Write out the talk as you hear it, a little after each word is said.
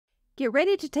Get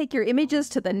ready to take your images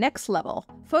to the next level.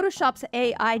 Photoshop's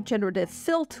AI Generative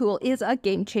Fill tool is a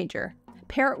game changer.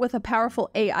 Pair it with a powerful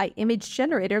AI image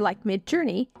generator like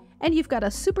Midjourney, and you've got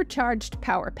a supercharged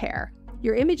power pair.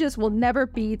 Your images will never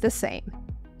be the same.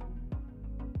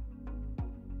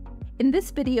 In this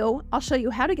video, I'll show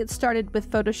you how to get started with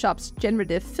Photoshop's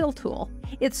Generative Fill tool.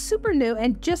 It's super new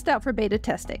and just out for beta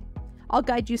testing. I'll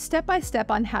guide you step by step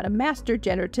on how to master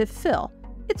Generative Fill.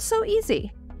 It's so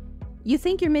easy. You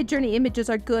think your Midjourney images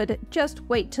are good, just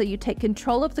wait till you take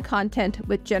control of the content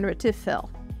with Generative Fill.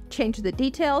 Change the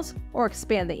details or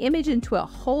expand the image into a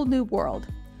whole new world.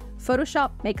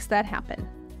 Photoshop makes that happen.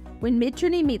 When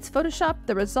Midjourney meets Photoshop,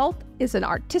 the result is an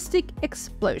artistic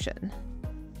explosion.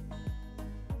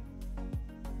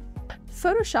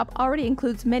 Photoshop already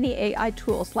includes many AI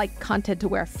tools like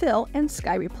content-aware fill and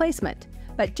sky replacement,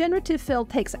 but Generative Fill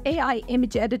takes AI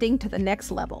image editing to the next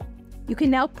level. You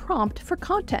can now prompt for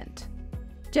content.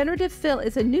 Generative Fill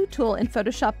is a new tool in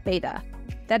Photoshop Beta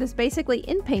that is basically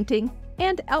Inpainting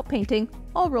and Outpainting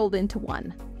all rolled into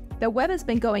one. The web has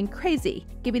been going crazy,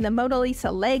 giving the Mona Lisa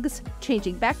legs,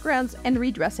 changing backgrounds, and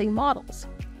redressing models.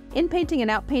 Inpainting and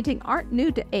Outpainting aren't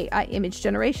new to AI image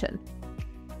generation.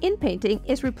 Inpainting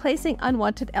is replacing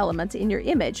unwanted elements in your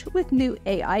image with new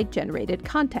AI-generated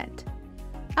content.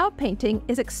 Outpainting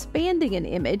is expanding an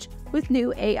image with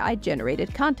new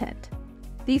AI-generated content.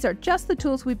 These are just the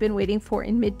tools we've been waiting for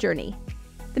in Midjourney.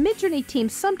 The Midjourney team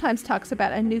sometimes talks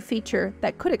about a new feature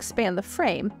that could expand the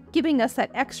frame, giving us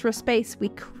that extra space we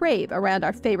crave around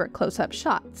our favorite close-up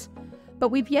shots. But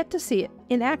we've yet to see it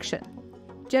in action.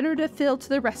 Generative Fill to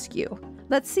the rescue.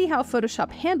 Let's see how Photoshop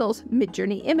handles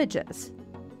Midjourney images.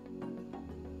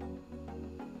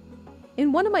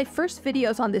 In one of my first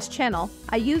videos on this channel,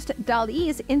 I used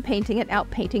DALL-E's Inpainting and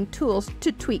Outpainting tools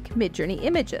to tweak Midjourney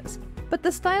images, but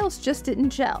the styles just didn't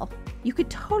gel. You could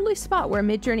totally spot where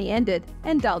Midjourney ended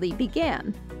and DALL-E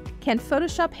began. Can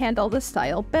Photoshop handle the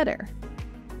style better?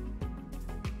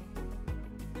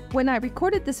 When I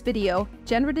recorded this video,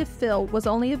 Generative Fill was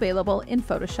only available in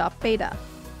Photoshop Beta.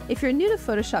 If you're new to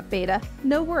Photoshop Beta,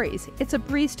 no worries, it's a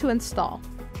breeze to install.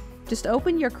 Just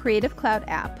open your Creative Cloud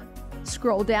app.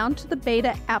 Scroll down to the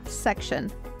Beta Apps section,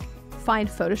 find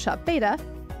Photoshop Beta,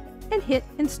 and hit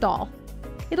Install.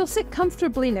 It'll sit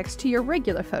comfortably next to your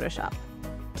regular Photoshop.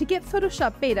 To get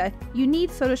Photoshop Beta, you need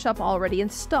Photoshop already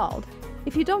installed.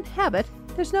 If you don't have it,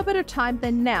 there's no better time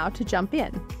than now to jump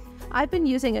in. I've been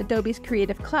using Adobe's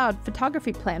Creative Cloud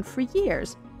photography plan for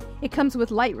years. It comes with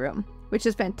Lightroom, which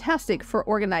is fantastic for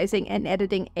organizing and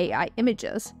editing AI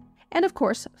images, and of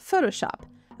course, Photoshop,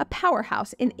 a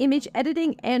powerhouse in image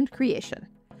editing and creation.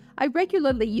 I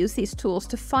regularly use these tools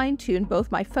to fine-tune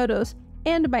both my photos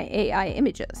and my AI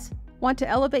images. Want to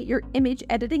elevate your image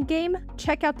editing game?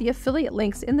 Check out the affiliate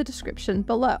links in the description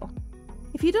below.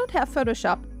 If you don't have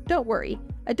Photoshop, don't worry.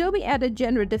 Adobe added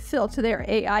Generative Fill to their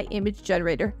AI image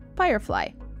generator, Firefly.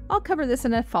 I'll cover this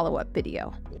in a follow-up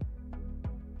video.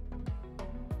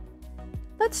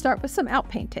 Let's start with some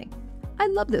outpainting. I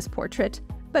love this portrait,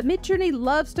 but Midjourney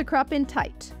loves to crop in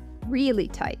tight, really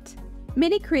tight.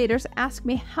 Many creators ask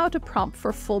me how to prompt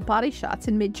for full body shots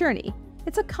in Midjourney.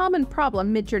 It's a common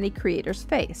problem Midjourney creators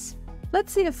face.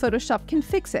 Let's see if Photoshop can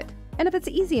fix it, and if it's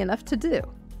easy enough to do.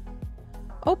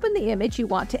 Open the image you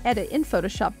want to edit in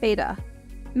Photoshop Beta.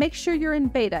 Make sure you're in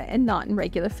Beta and not in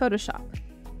regular Photoshop.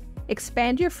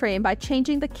 Expand your frame by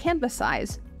changing the canvas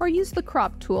size, or use the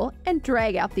crop tool and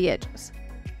drag out the edges.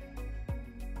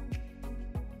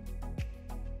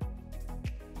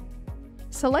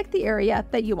 Select the area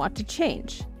that you want to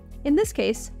change. In this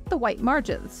case, the white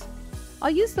margins. I'll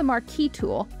use the Marquee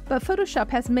tool, but Photoshop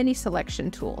has many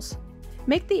selection tools.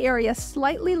 Make the area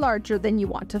slightly larger than you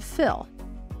want to fill.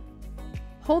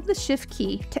 Hold the Shift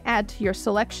key to add to your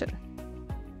selection.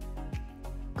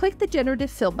 Click the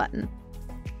Generative Fill button.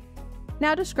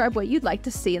 Now describe what you'd like to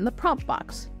see in the prompt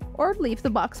box, or leave the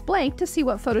box blank to see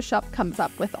what Photoshop comes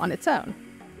up with on its own.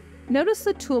 Notice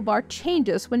the toolbar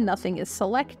changes when nothing is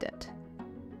selected.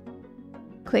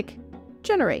 Click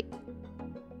Generate.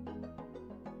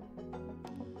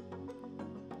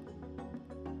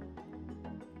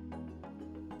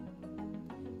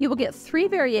 You will get 3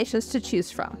 variations to choose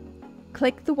from.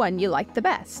 Click the one you like the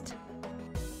best.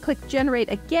 Click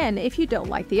Generate again if you don't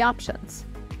like the options.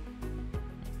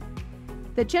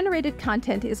 The generated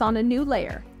content is on a new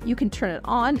layer. You can turn it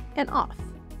on and off.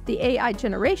 The AI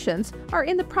generations are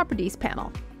in the Properties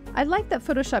panel. I like that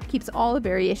Photoshop keeps all the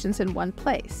variations in one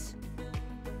place.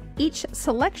 Each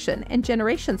selection and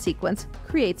generation sequence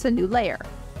creates a new layer.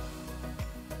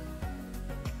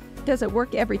 Does it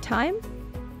work every time?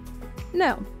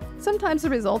 No, sometimes the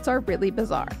results are really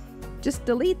bizarre. Just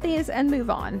delete these and move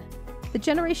on. The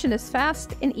generation is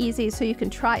fast and easy, so you can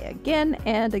try again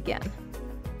and again.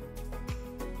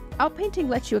 Outpainting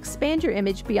lets you expand your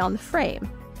image beyond the frame,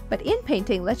 but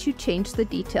Inpainting lets you change the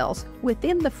details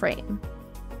within the frame.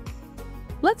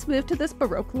 Let's move to this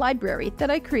Baroque library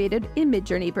that I created in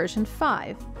Midjourney version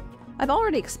 5. I've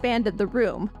already expanded the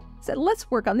room, so let's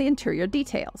work on the interior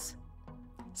details.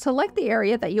 Select the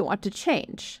area that you want to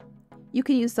change. You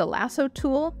can use the lasso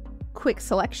tool, quick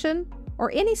selection,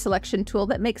 or any selection tool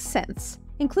that makes sense,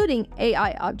 including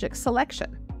AI object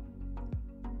selection.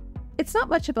 It's not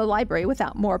much of a library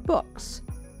without more books.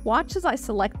 Watch as I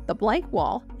select the blank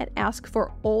wall and ask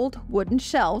for old wooden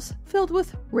shelves filled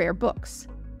with rare books.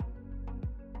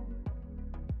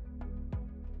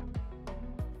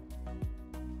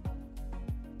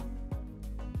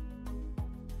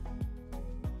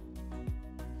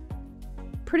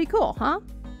 Pretty cool, huh?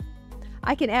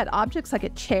 I can add objects like a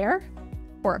chair,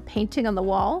 or a painting on the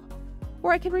wall,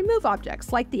 or I can remove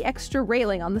objects like the extra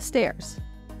railing on the stairs.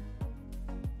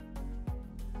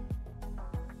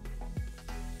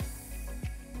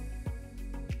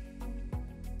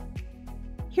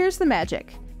 Here's the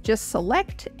magic. Just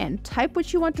select and type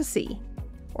what you want to see,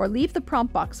 or leave the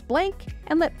prompt box blank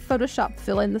and let Photoshop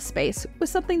fill in the space with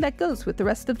something that goes with the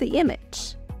rest of the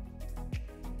image.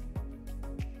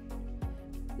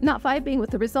 Not vibing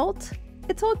with the result?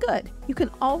 It's all good. You can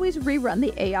always rerun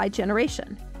the AI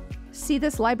generation. See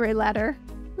this library ladder?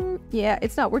 Yeah,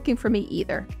 it's not working for me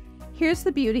either. Here's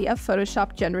the beauty of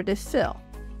Photoshop Generative Fill.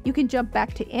 You can jump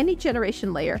back to any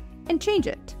generation layer and change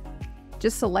it.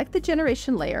 Just select the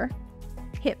generation layer,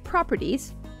 hit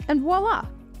Properties, and voila!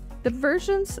 The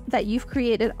versions that you've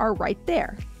created are right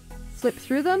there. Flip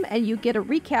through them and you get a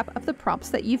recap of the prompts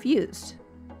that you've used.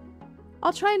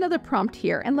 I'll try another prompt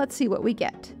here and let's see what we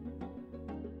get.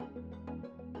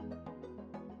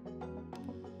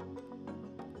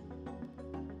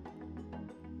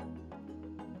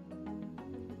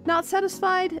 Not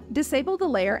satisfied? Disable the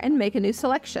layer and make a new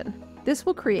selection. This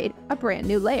will create a brand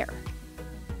new layer.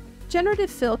 Generative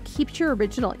Fill keeps your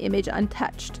original image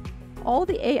untouched. All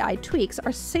the AI tweaks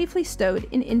are safely stowed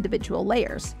in individual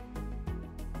layers.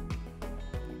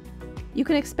 You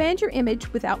can expand your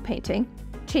image with Outpainting,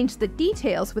 change the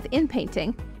details with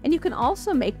Inpainting, and you can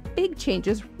also make big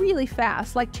changes really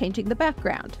fast, like changing the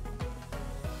background.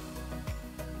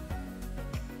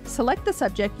 Select the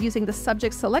subject using the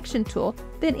Subject Selection tool,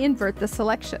 then invert the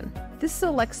selection. This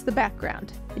selects the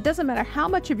background. It doesn't matter how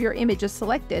much of your image is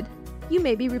selected, you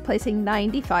may be replacing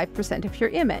 95% of your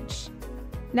image.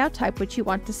 Now type what you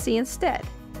want to see instead.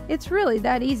 It's really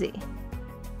that easy.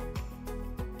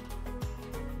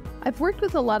 I've worked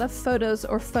with a lot of photos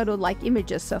or photo-like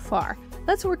images so far.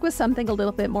 Let's work with something a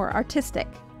little bit more artistic.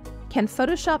 Can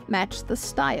Photoshop match the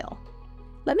style?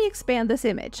 Let me expand this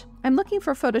image. I'm looking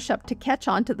for Photoshop to catch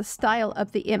on to the style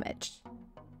of the image.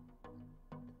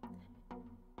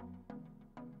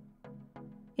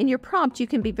 In your prompt, you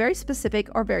can be very specific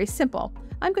or very simple.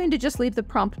 I'm going to just leave the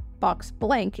prompt box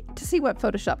blank to see what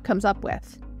Photoshop comes up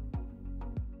with.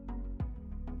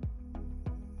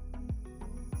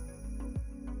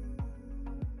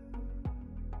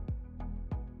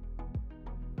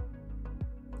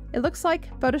 It looks like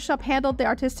Photoshop handled the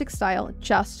artistic style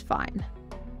just fine.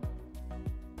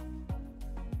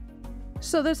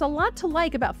 So there's a lot to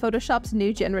like about Photoshop's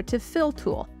new Generative Fill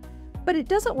tool, but it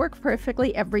doesn't work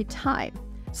perfectly every time.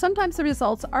 Sometimes the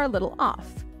results are a little off.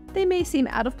 They may seem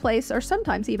out of place or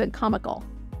sometimes even comical.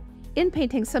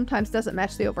 Inpainting sometimes doesn't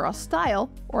match the overall style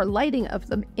or lighting of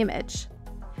the image.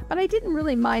 But I didn't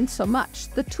really mind so much.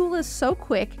 The tool is so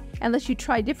quick and lets you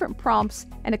try different prompts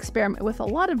and experiment with a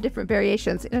lot of different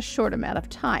variations in a short amount of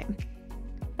time.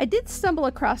 I did stumble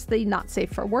across the not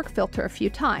safe for work filter a few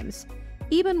times,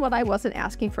 even when I wasn't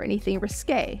asking for anything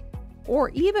risque, or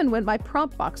even when my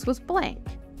prompt box was blank.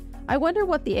 I wonder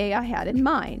what the AI had in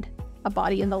mind. A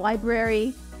body in the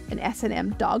library? An S&M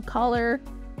dog collar?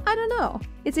 I don't know.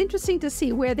 It's interesting to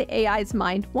see where the AI's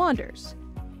mind wanders.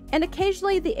 And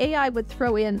occasionally the AI would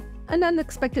throw in an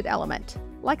unexpected element,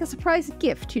 like a surprise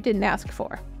gift you didn't ask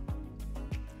for.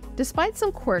 Despite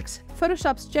some quirks,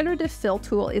 Photoshop's Generative Fill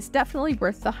tool is definitely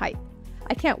worth the hype.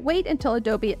 I can't wait until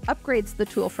Adobe upgrades the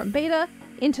tool from beta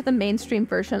into the mainstream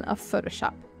version of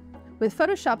Photoshop. With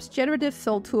Photoshop's Generative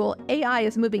Fill tool, AI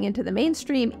is moving into the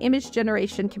mainstream image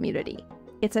generation community.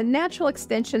 It's a natural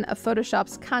extension of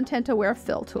Photoshop's content-aware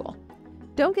fill tool.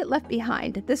 Don't get left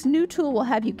behind. This new tool will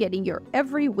have you getting your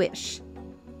every wish.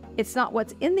 It's not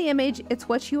what's in the image, it's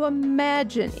what you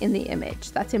imagine in the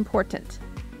image that's important.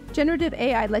 Generative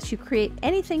AI lets you create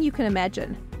anything you can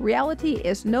imagine. Reality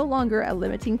is no longer a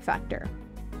limiting factor.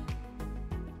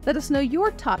 Let us know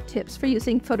your top tips for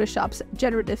using Photoshop's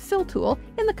Generative Fill tool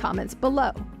in the comments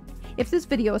below. If this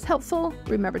video was helpful,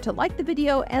 remember to like the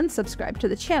video and subscribe to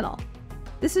the channel.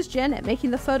 This is Jen at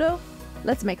Making the Photo.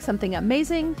 Let's make something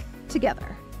amazing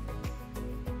together.